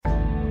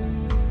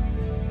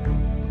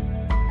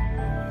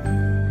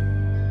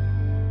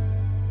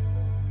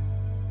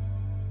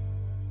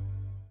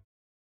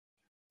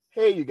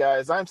Hey, you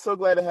guys, I'm so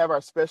glad to have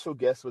our special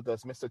guest with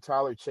us, Mr.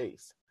 Tyler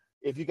Chase.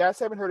 If you guys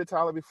haven't heard of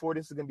Tyler before,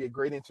 this is going to be a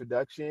great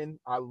introduction.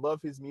 I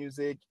love his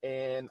music,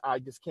 and I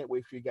just can't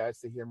wait for you guys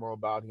to hear more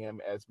about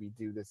him as we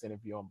do this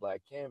interview on Black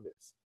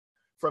Canvas.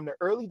 From the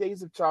early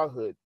days of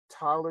childhood,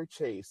 Tyler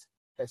Chase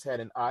has had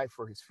an eye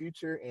for his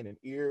future and an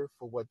ear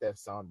for what that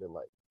sounded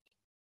like.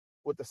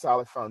 With the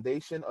solid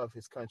foundation of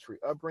his country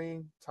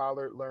upbringing,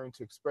 Tyler learned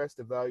to express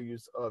the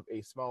values of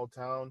a small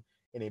town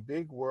in a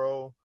big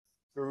world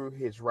through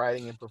his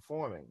writing and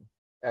performing.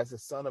 As the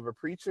son of a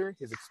preacher,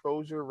 his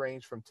exposure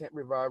ranged from tent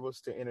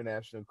revivals to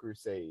international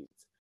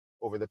crusades.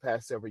 Over the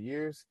past several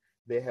years,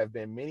 there have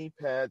been many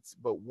paths,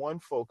 but one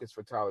focus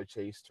for Tyler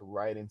Chase to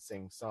write and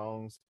sing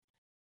songs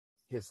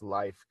his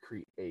life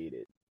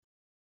created.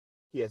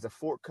 He has a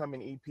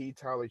forthcoming EP,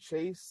 Tyler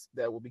Chase,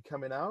 that will be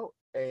coming out.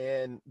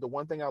 And the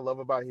one thing I love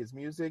about his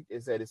music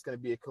is that it's going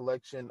to be a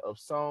collection of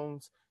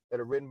songs that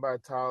are written by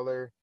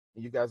Tyler.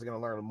 And you guys are going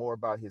to learn more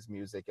about his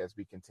music as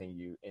we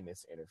continue in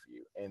this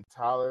interview. And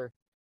Tyler,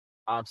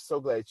 I'm so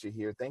glad you're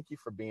here. Thank you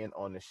for being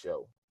on the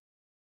show.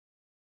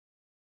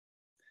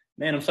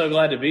 Man, I'm so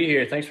glad to be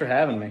here. Thanks for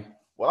having me.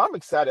 Well, I'm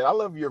excited. I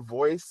love your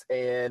voice.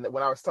 And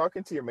when I was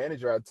talking to your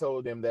manager, I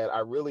told him that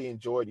I really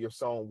enjoyed your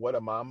song, What a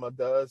Mama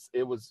Does.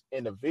 It was,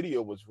 and the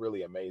video was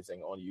really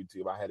amazing on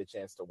YouTube. I had a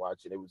chance to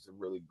watch it. It was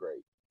really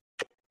great.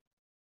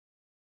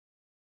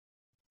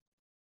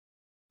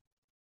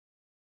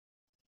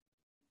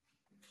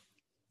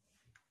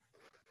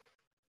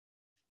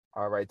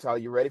 All right, Tyler,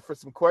 you ready for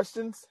some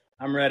questions?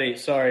 I'm ready.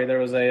 Sorry, there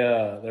was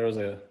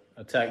a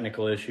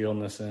technical issue on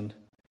this end.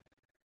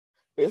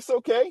 It's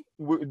okay.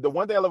 The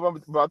one thing I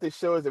love about this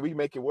show is that we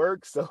make it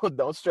work, so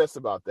don't stress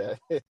about that.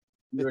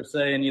 You were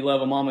saying you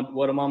love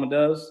What a Mama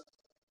Does?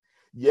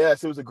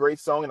 Yes, it was a great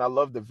song, and I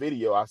love the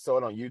video. I saw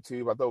it on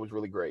YouTube. I thought it was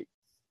really great.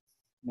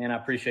 Man, I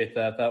appreciate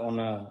that. That one,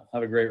 I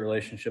have a great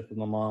relationship with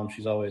my mom.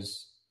 I've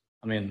always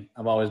been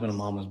a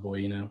mama's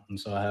boy, and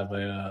so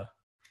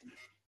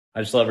I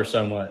just love her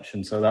so much,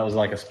 and so that was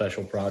like a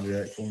special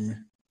project for me.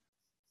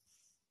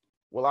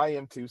 Well, I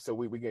am too, so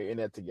we get in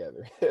that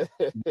together.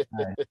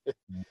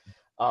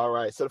 All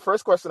right. So the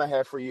first question I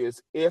have for you is,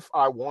 if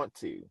I want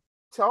to,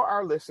 tell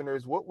our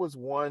listeners what was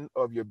one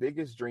of your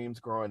biggest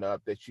dreams growing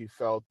up that you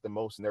felt the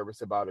most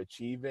nervous about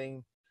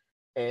achieving,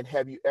 and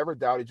have you ever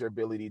doubted your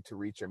ability to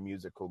reach your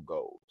musical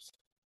goals?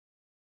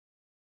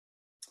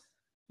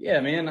 Yeah,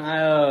 man.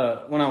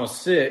 When I was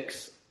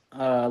 6,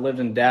 I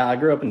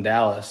grew up in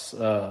Dallas.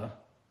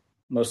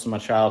 Most of my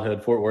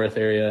childhood, Fort Worth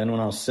area. And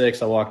when I was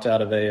 6, I walked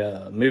out of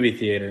a movie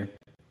theater.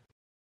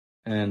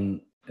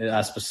 And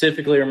I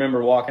specifically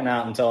remember walking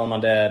out and telling my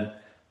dad,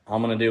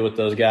 I'm going to do what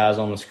those guys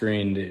on the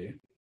screen do.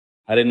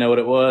 I didn't know what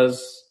it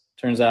was.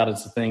 Turns out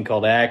it's a thing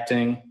called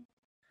acting.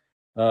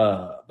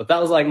 But that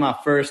was like my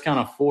first kind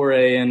of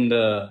foray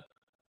into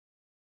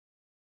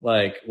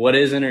like what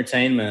is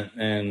entertainment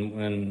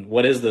and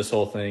what is this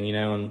whole thing,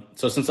 And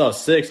so since I was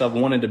 6, I've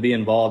wanted to be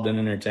involved in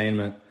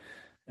entertainment.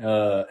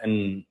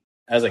 And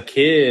as a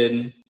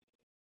kid,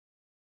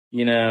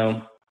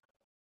 you're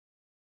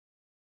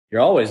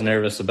always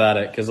nervous about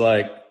it because,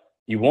 like,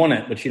 you want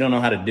it, but you don't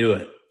know how to do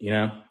it, You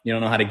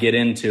don't know how to get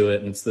into it,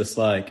 and it's this,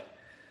 like,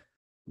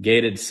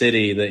 gated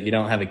city that you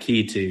don't have a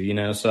key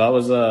to, So I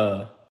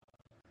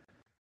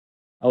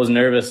was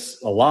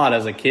nervous a lot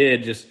as a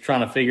kid, just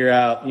trying to figure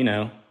out,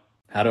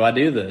 how do I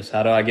do this?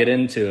 How do I get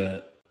into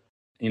it?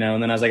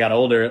 And then as I got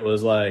older, it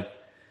was like,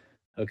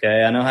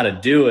 okay, I know how to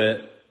do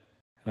it.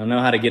 I know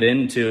how to get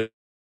into it.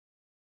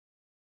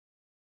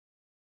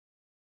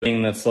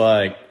 Thing that's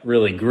like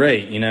really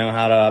great,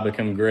 how do I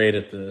become great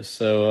at this?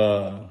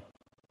 So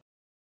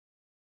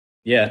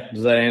yeah,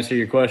 does that answer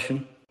your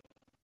question?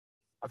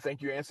 I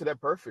think you answered that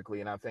perfectly,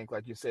 and I think,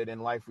 like you said, in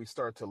life we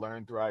start to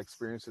learn through our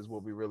experiences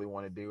what we really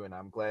want to do, and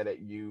I'm glad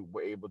that you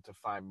were able to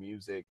find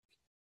music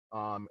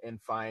and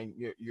find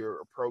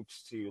your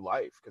approach to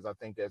life, because I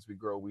think as we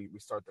grow we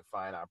start to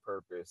find our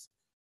purpose.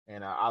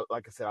 And I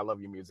like I said, I love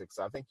your music,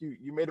 so I think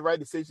you made the right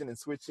decision in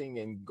switching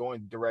and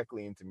going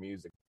directly into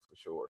music for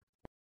sure.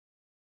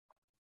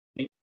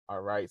 All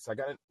right, so I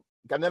got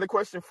another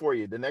question for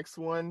you. The next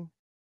one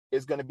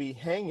is going to be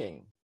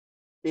hanging.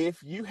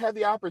 If you had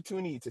the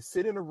opportunity to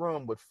sit in a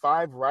room with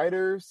 5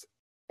 writers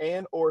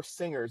and or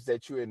singers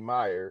that you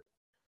admire,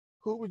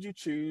 who would you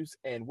choose,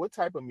 and what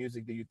type of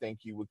music do you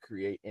think you would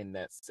create in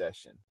that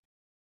session?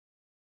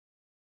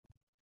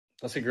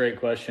 That's a great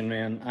question,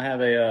 man. I have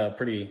a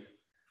pretty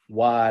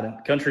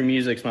wide country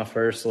music's my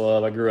first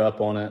love. I grew up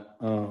on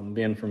it,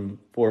 being from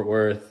Fort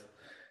Worth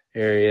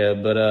area,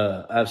 but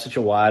I have such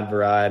a wide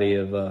variety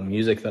of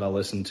music that I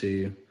listen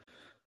to.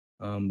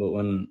 But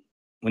when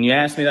you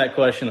asked me that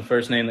question, the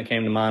first name that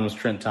came to mind was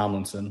Trent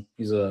Tomlinson.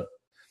 He's a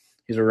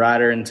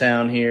writer in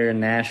town here in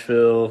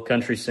Nashville,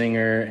 country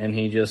singer, and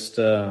he just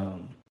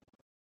what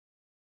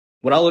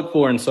I look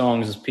for in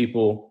songs is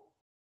people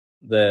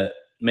that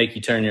make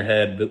you turn your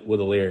head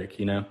with a lyric,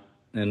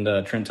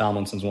 And Trent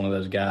Tomlinson's one of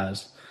those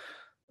guys.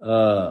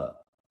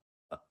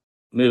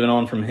 Moving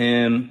on from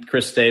him,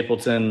 Chris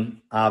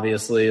Stapleton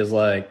obviously is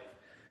like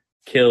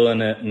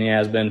killing it, and he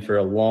has been for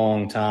a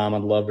long time.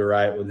 I'd love to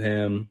write with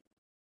him.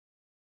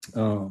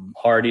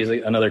 Hardy's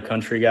another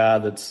country guy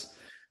that's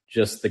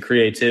just the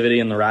creativity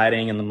and the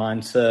writing and the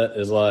mindset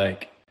is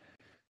like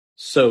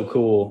so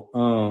cool.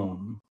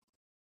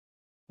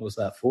 What was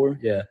that for?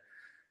 Yeah.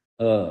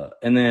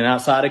 And then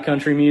outside of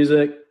country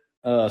music,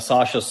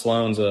 Sasha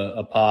Sloan's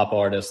a pop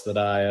artist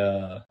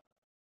that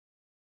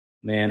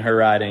man, her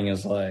writing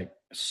is like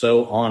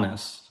so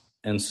honest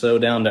and so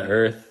down to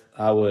earth.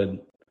 I would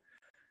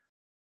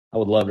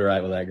love to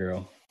write with that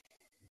girl.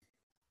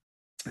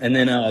 And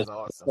then as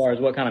far as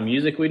what kind of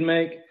music we'd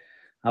make,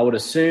 I would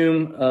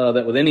assume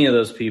that with any of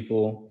those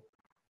people,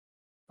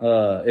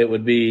 it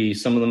would be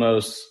some of the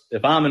most,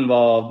 if I'm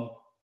involved,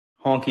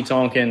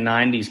 honky-tonkin'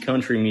 90s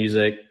country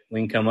music we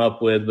can come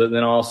up with, but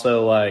then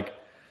also like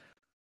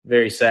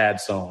very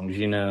sad songs,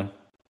 you know.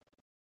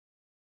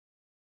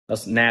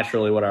 That's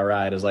naturally what I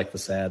write is like the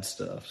sad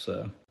stuff.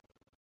 So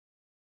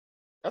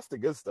that's the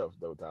good stuff,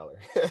 though, Tyler.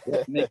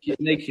 It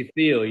makes you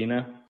feel, you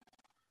know.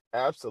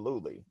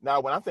 Absolutely.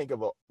 Now, when I think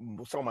of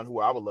someone who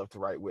I would love to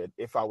write with,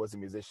 if I was a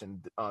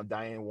musician,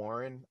 Diane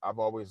Warren. I've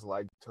always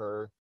liked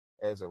her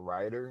as a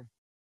writer,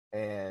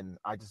 and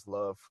I just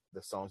love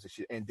the songs that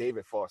and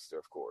David Foster,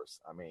 of course.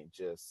 I mean,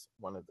 just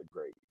one of the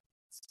greats.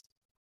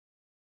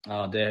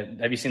 Oh, Dave,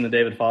 have you seen the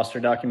David Foster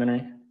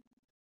documentary?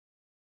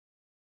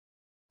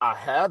 I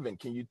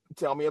haven't. Can you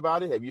tell me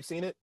about it? Have you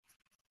seen it?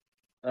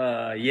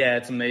 Yeah,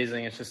 it's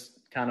amazing. It's just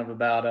kind of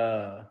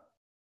about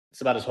it's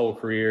about his whole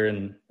career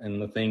and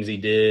the things he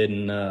did,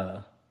 and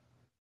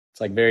it's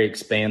like very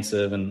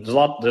expansive, and there's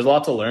a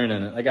lot to learn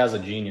in it. That guy's a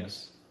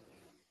genius.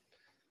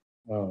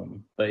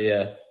 But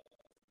yeah,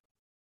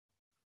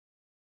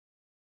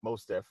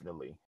 most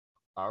definitely.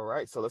 All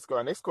right, so let's go.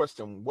 Our next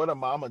question: what a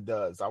mama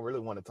does. I really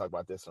want to talk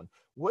about this one.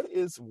 What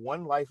is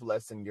one life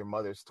lesson your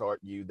mother's taught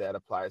you that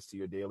applies to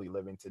your daily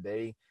living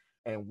today?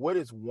 And what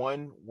is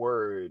one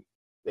word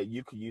that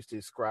you could use to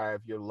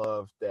describe the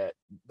love that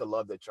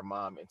your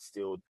mom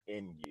instilled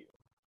in you?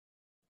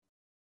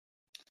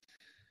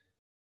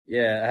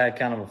 Yeah, I had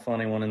kind of a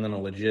funny one and then a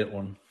legit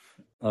one,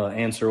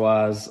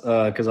 answer-wise,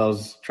 because I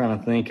was trying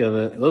to think of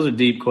it. Those are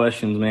deep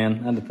questions,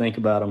 man. I had to think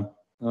about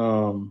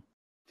them.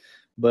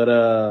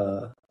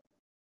 But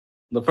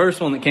the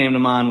first one that came to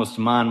mind was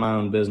to mind my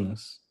own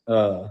business.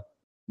 But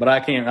I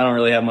don't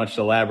really have much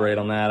to elaborate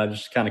on that. I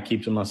just kind of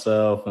keep to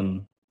myself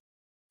and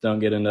don't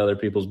get into other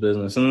people's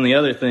business. And then the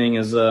other thing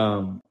is,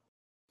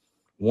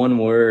 one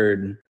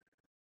word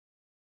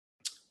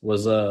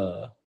was,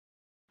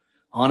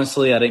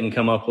 honestly, I didn't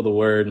come up with a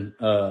word.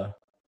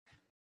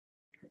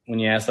 When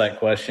you asked that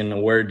question, a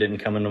word didn't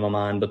come into my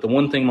mind. But the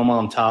one thing my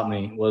mom taught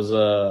me was,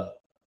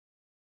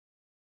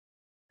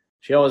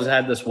 she always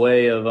had this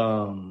way of,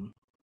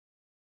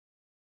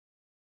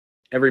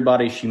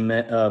 everybody she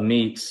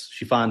meets,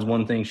 she finds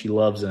one thing she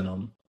loves in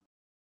them.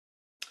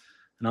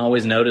 And I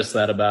always noticed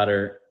that about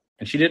her.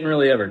 And she didn't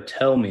really ever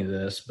tell me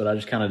this, but I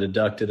just kind of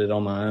deducted it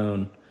on my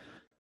own.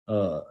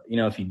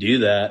 If you do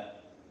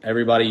that,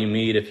 everybody you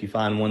meet, if you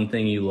find one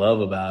thing you love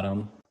about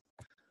them,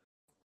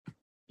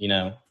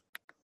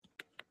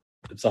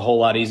 it's a whole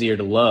lot easier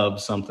to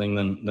love something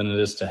than it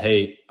is to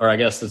hate. Or I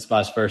guess it's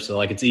vice versa.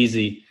 Like it's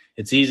easy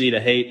to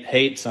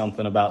hate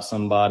something about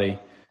somebody.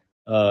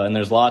 And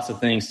there's lots of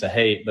things to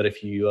hate, but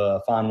if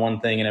you find one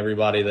thing in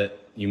everybody that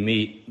you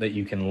meet that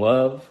you can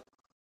love,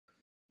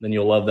 then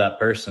you'll love that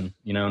person,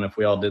 and if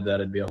we all did that,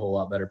 it'd be a whole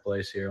lot better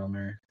place here on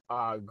Earth.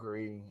 I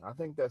agree. I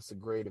think that's a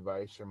great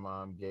advice your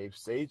mom gave.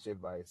 Sage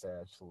advice,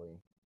 actually.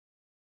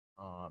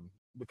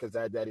 Because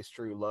that is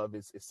true. Love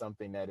is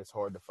something that is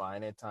hard to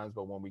find at times,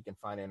 but when we can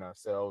find it in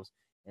ourselves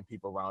and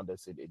people around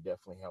us, it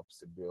definitely helps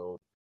to build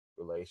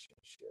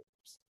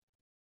relationships.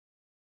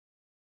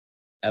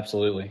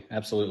 Absolutely.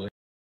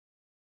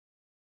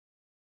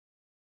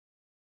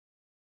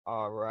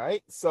 All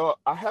right. So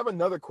I have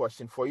another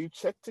question for you.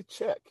 Check.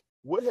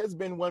 What has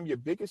been one of your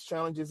biggest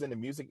challenges in the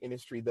music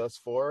industry thus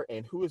far?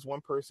 And who is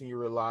one person you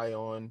rely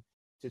on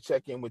to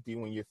check in with you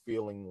when you're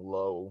feeling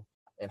low?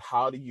 And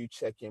how do you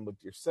check in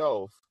with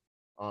yourself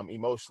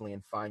emotionally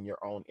and find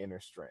your own inner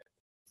strength?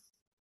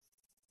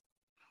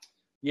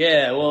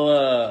 Yeah,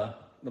 well,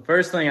 the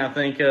first thing I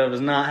think of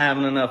is not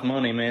having enough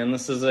money, man.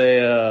 This is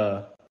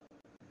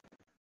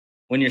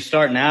when you're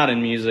starting out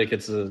in music,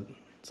 it's a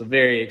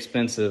very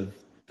expensive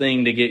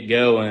thing to get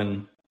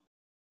going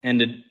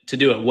and to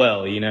do it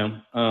well,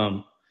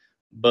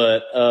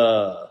 but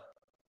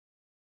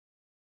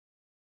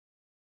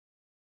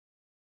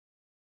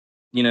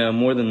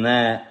more than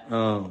that,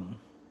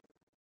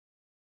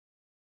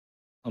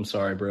 I'm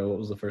sorry, bro. What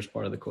was the first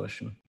part of the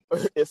question?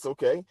 It's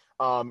okay.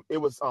 It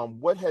was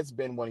what has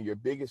been one of your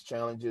biggest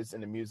challenges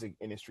in the music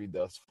industry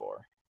thus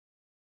far?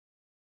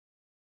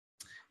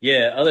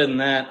 Yeah, other than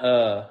that,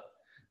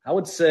 I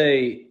would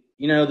say,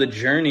 the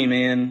journey,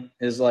 man,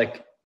 is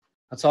like,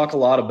 I talk a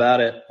lot about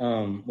it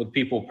with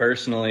people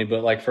personally,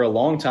 but like for a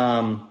long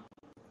time,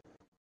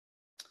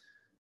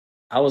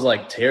 I was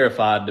like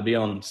terrified to be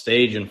on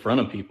stage in front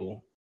of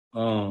people.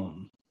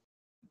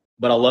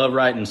 But I love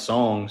writing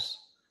songs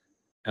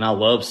and I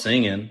love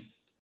singing.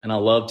 and I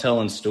love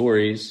telling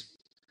stories.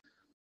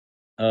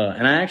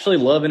 And I actually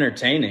love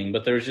entertaining,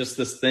 but there's just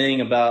this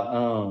thing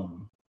about,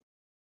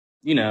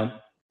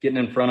 getting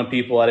in front of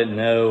people I didn't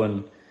know,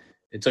 and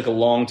it took a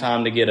long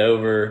time to get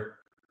over,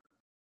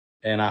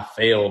 and I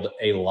failed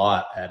a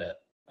lot at it.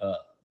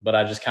 But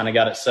I just kind of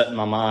got it set in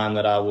my mind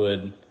that I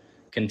would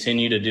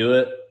continue to do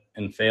it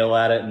and fail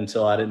at it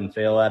until I didn't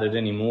fail at it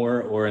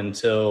anymore, or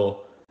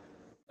until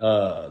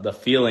the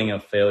feeling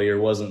of failure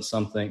wasn't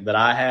something that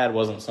I had,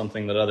 wasn't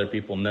something that other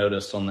people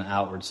noticed on the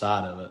outward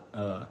side of it.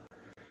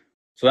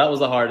 So that was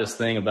the hardest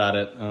thing about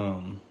it,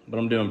 but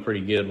I'm doing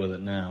pretty good with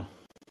it now.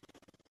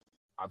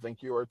 I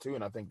think you are too,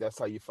 and I think that's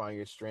how you find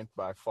your strength,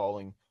 by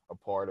falling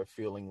apart or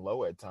feeling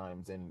low at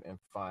times, and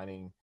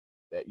finding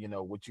that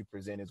what you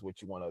present is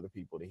what you want other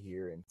people to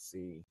hear and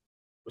see.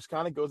 Which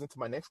kind of goes into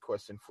my next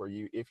question for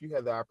you. If you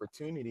had the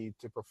opportunity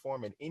to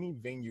perform in any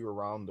venue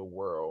around the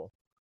world,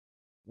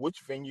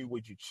 which venue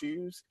would you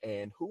choose,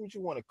 and who would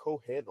you want to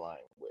co-headline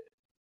with?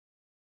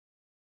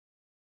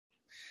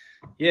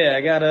 Yeah,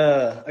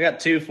 I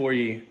got two for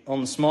you. On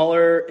the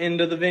smaller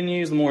end of the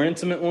venues, the more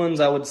intimate ones,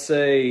 I would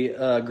say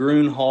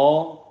Groon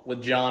Hall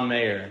with John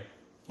Mayer,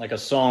 like a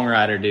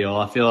songwriter deal.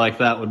 I feel like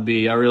that would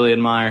be, I really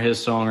admire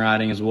his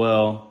songwriting as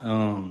well.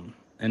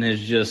 And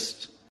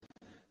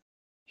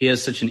he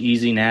has such an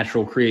easy,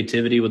 natural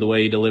creativity with the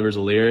way he delivers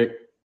a lyric.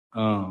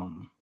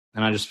 And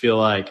I just feel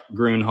like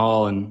Groon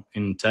Hall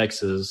in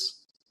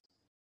Texas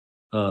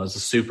is a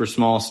super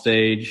small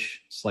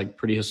stage. It's like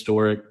pretty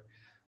historic.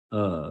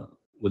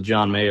 With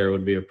John Mayer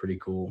would be a pretty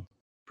cool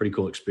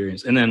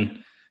experience. And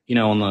then,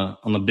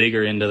 on the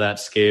bigger end of that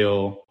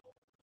scale,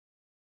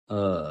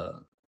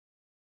 if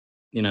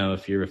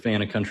you're a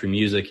fan of country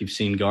music, you've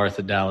seen Garth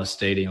at Dallas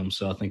Stadium.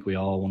 So I think we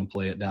all want to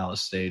play at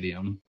Dallas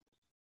Stadium.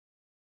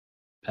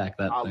 Pack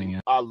that thing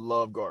in. I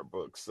love Garth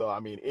Brooks. So,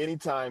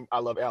 anytime, I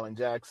love Alan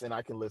Jackson.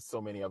 I can list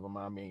so many of them.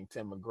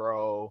 Tim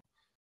McGraw.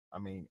 I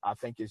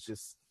think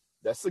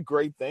that's a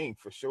great thing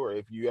for sure.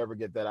 If you ever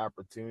get that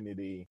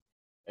opportunity,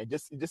 and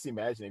just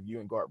imagine if you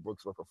and Garth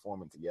Brooks were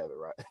performing together,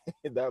 right?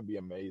 That would be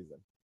amazing.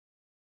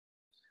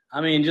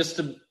 Just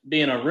to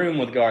be in a room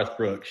with Garth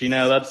Brooks,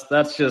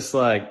 that's just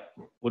like,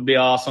 would be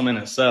awesome in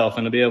itself.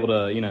 And to be able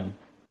to,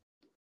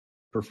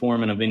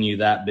 perform in a venue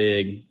that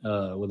big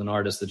with an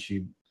artist that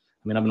I've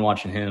been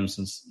watching him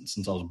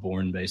since I was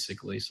born,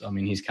 basically. So,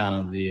 he's kind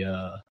of the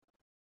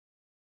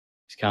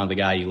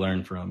guy you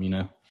learn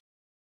from,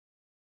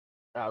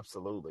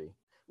 Absolutely.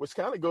 Which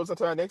kind of goes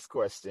into our next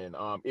question.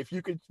 If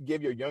you could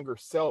give your younger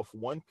self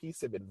one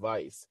piece of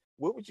advice,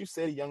 what would you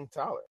say to young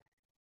Tyler?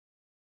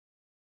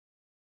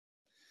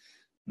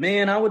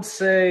 Man, I would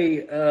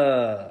say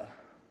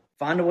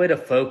find a way to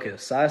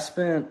focus.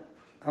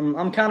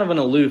 I'm kind of an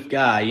aloof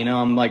guy,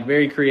 I'm like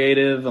very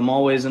creative. I'm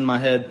always in my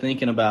head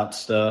thinking about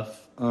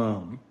stuff.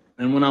 And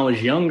when I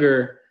was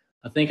younger,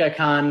 I think I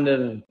kind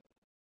of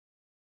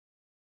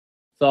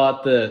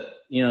thought that,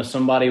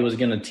 somebody was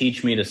going to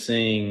teach me to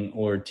sing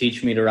or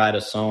teach me to write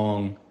a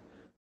song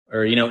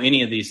or,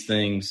 any of these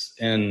things.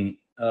 And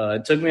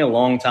it took me a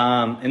long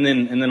time. And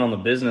then on the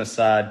business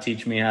side,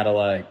 teach me how to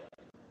like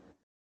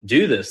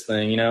do this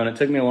thing, and it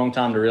took me a long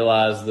time to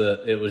realize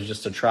that it was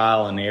just a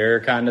trial and error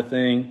kind of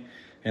thing.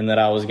 And that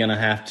I was going to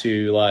have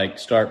to like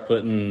start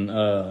putting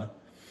the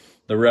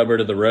rubber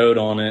to the road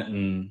on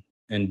it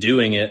and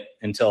doing it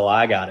until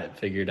I got it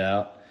figured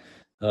out.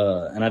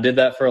 And I did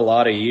that for a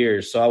lot of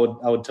years. So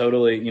I would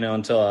totally,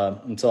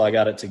 until I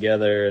got it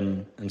together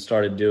and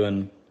started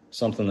doing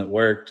something that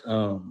worked.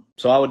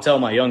 So I would tell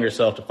my younger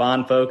self to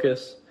find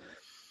focus,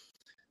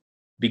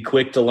 be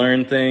quick to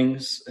learn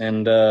things,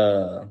 and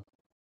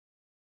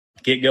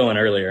get going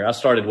earlier. I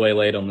started way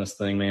late on this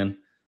thing, man.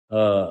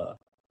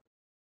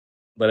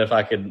 But if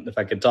I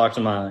could talk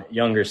to my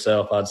younger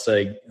self, I'd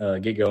say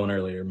get going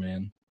earlier,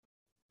 man.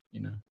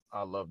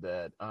 I love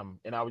that.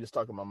 And I was just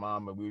talking to my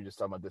mom, and we were just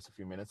talking about this a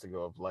few minutes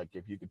ago of like,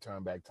 if you could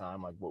turn back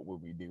time, like what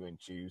would we do, and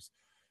choose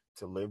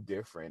to live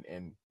different?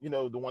 And, the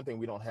one thing,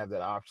 we don't have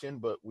that option,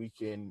 but we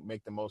can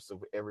make the most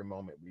of every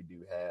moment we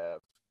do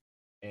have.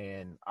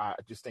 And I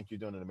just think you're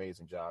doing an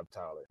amazing job,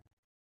 Tyler.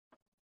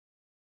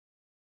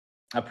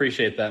 I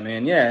appreciate that,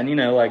 man. Yeah. And,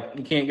 like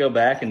you can't go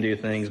back and do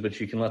things, but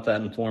you can let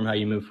that inform how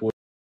you move forward.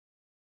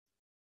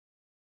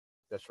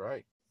 That's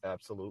right.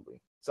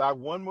 Absolutely. So I have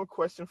one more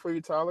question for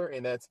you, Tyler,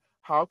 and that's,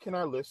 how can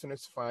our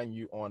listeners find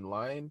you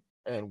online,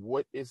 and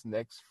what is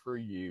next for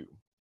you?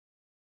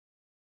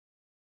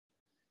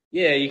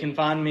 Yeah, you can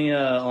find me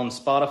on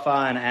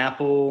Spotify and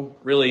Apple,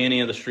 really any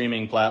of the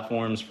streaming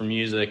platforms for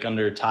music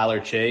under Tyler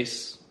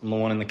Chase. I'm the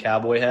one in the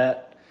cowboy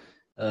hat.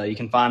 You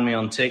can find me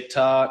on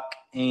TikTok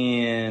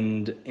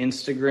and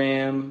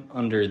Instagram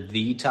under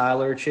The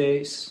Tyler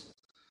Chase.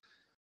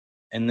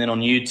 And then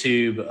on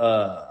YouTube,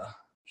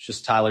 it's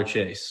just Tyler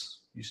Chase.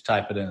 You just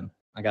type it in.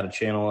 I got a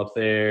channel up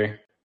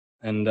there.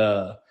 And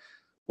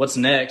what's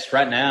next?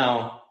 Right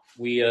now,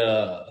 we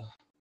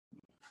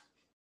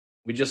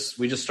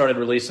just started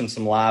releasing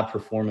some live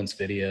performance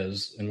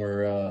videos, and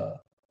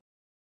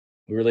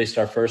we released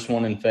our first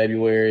one in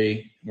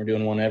February. We're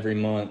doing one every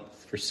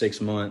month for 6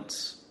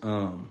 months.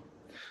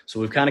 So So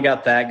we've kind of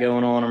got that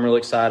going on. I'm really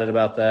excited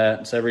about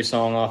that. It's every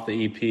song off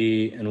the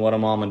EP and What a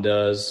Mama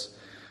Does.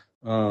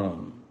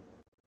 So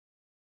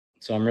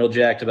I'm real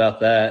jacked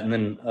about that. And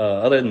then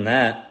other than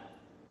that,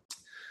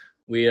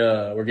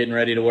 we're getting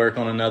ready to work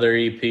on another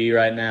EP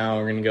right now.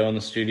 We're going to go in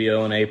the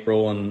studio in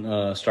April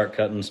and start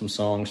cutting some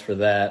songs for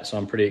that. So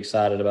I'm pretty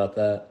excited about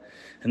that.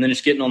 And then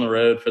just getting on the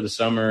road for the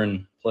summer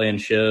and playing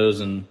shows,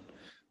 and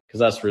because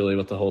that's really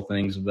what the whole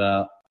thing's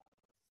about.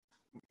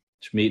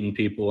 Just meeting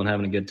people and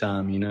having a good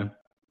time, you know?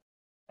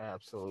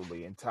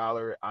 Absolutely. And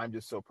Tyler, I'm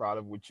just so proud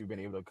of what you've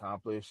been able to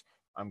accomplish.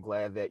 I'm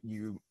glad that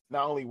you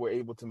not only were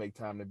able to make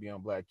time to be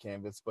on Black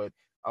Canvas, but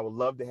I would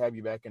love to have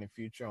you back in the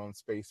future on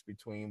Space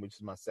Between, which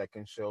is my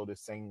second show to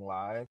sing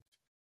live.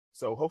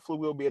 So hopefully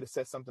we'll be able to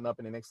set something up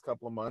in the next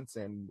couple of months,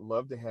 and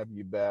love to have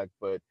you back.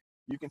 But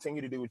you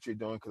continue to do what you're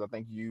doing, because I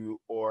think you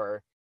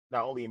are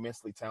not only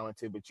immensely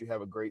talented, but you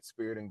have a great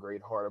spirit and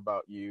great heart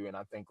about you. And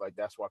I think like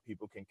that's why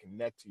people can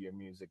connect to your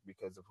music,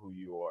 because of who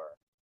you are.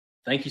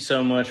 Thank you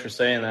so much for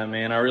saying that,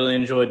 man. I really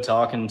enjoyed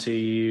talking to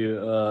you,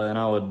 and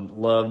I would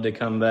love to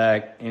come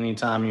back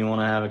anytime you want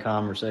to have a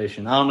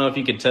conversation. I don't know if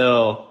you could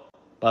tell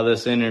by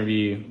this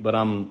interview, but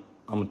I'm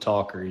a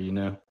talker, you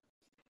know.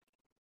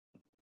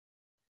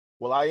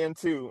 Well, I am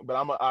too, but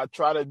I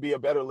try to be a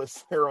better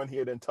listener on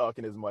here than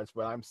talking as much.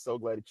 But I'm so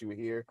glad that you were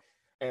here.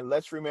 And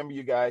let's remember,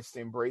 you guys,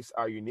 to embrace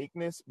our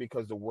uniqueness,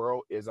 because the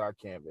world is our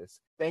canvas.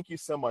 Thank you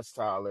so much,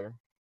 Tyler.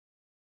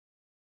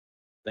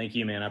 Thank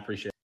you, man. I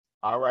appreciate it.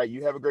 All right.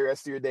 You have a great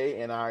rest of your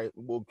day, and I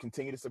will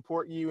continue to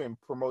support you and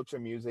promote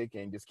your music,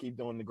 and just keep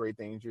doing the great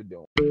things you're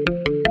doing.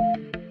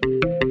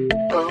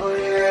 Oh,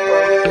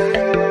 yeah.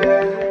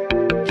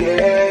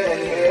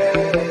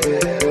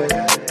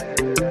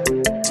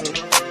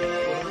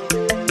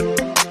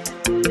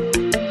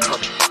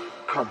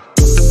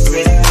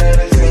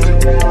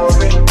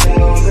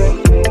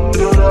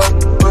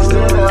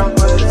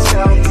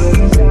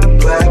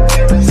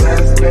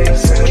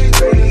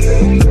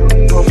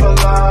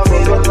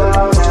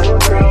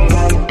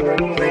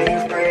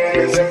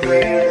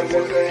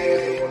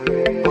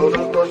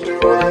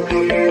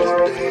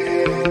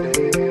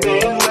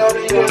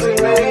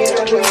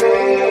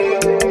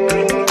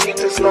 Keep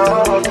the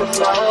smile off the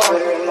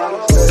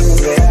flowers.